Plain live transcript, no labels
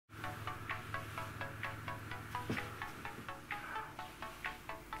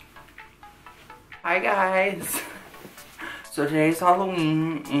Hi guys. So today's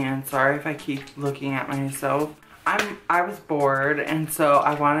Halloween and sorry if I keep looking at myself. I was bored and so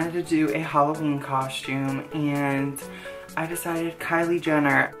I wanted to do a Halloween costume and I decided Kylie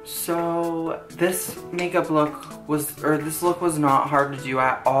Jenner. So this makeup look was, or this look was not hard to do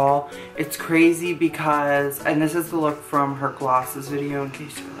at all. It's crazy because, and this is the look from her glosses video in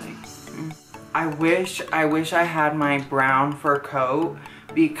case you're like, I wish I had my brown fur coat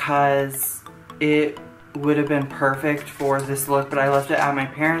because it would have been perfect for this look, but I left it at my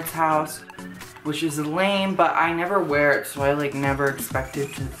parents' house, which is lame, but I never wear it, so I like never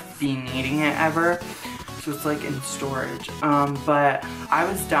expected to be needing it ever. So it's like in storage. But I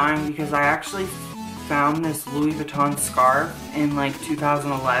was dying because I actually found this Louis Vuitton scarf in like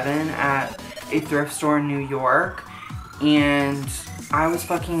 2011 at a thrift store in New York, and I was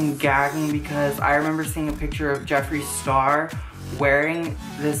fucking gagging because I remember seeing a picture of Jeffree Star wearing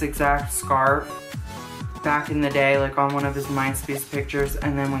this exact scarf back in the day, like on one of his MySpace pictures,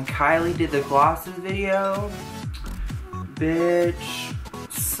 and then when Kylie did the glosses video, bitch,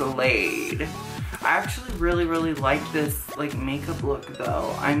 slayed. I actually really like this like makeup look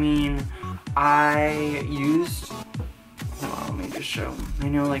though. I mean, I used, hold on, let me just show. I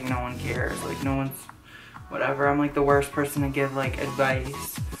know like no one cares, like no one's, whatever. I'm like the worst person to give like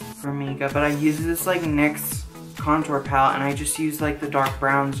advice for makeup, but I used this like NYX contour palette and I just used like the dark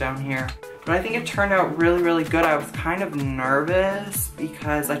browns down here. But I think it turned out really good. I was kind of nervous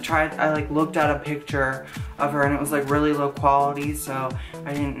because I like looked at a picture of her and it was like really low quality, so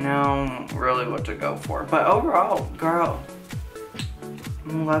I didn't know really what to go for. But overall, girl,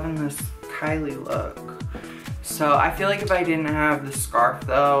 I'm loving this Kylie look. So I feel like if I didn't have the scarf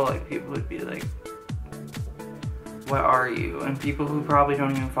though, like people would be like, what are you? And people who probably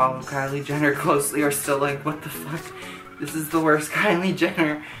don't even follow Kylie Jenner closely are still like, what the fuck? This is the worst Kylie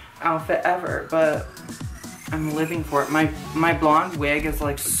Jenner outfit ever, but I'm living for it. My blonde wig is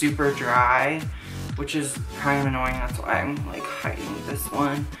like super dry, which is kind of annoying. That's why I'm like hiding this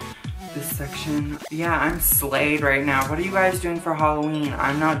section. Yeah, I'm slayed right now. What are you guys doing for Halloween?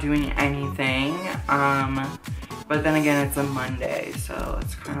 I'm not doing anything. But then again, it's a Monday, so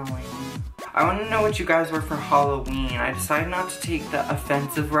it's kind of lame. I want to know what you guys were for Halloween. I decided not to take the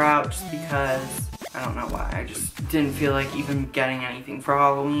offensive route just because I don't know why. I just didn't feel like even getting anything for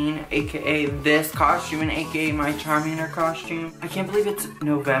Halloween, aka this costume and aka my Charmander costume. I can't believe it's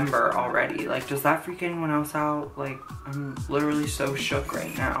November already. Like, does that freak anyone else out? Like, I'm literally so shook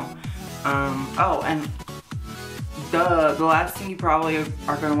right now. Oh, and the last thing you probably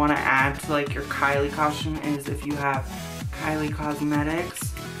are going to want to add to like your Kylie costume is if you have Kylie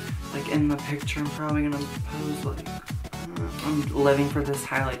cosmetics. Like in the picture, I'm probably going to pose like, I'm living for this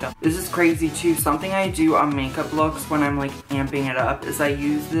highlight. This is crazy too. Something I do on makeup looks when I'm like amping it up is I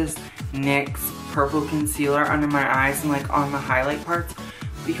use this NYX purple concealer under my eyes and like on the highlight parts,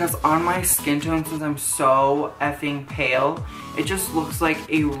 because on my skin tone, since I'm so effing pale, it just looks like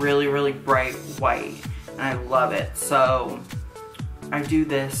a really bright white and I love it. So I do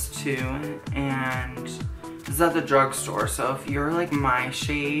this too, and this is at the drugstore. So if you're like my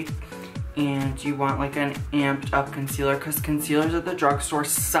shade and you want like an amped up concealer, because concealers at the drugstore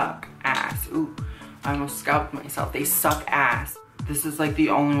suck ass. Ooh, I almost scalped myself. They suck ass. This is like the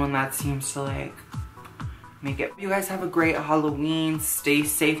only one that seems to like make it. You guys have a great Halloween. Stay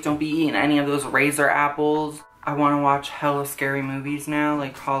safe. Don't be eating any of those razor apples. I want to watch hella scary movies now,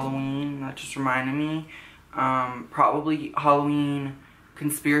 like Halloween. That just reminded me. Probably Halloween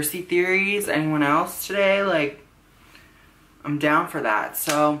conspiracy theories. Anyone else today? Like, I'm down for that.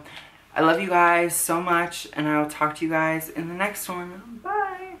 So I love you guys so much, and I will talk to you guys in the next one.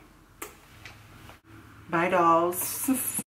 Bye. Bye, dolls.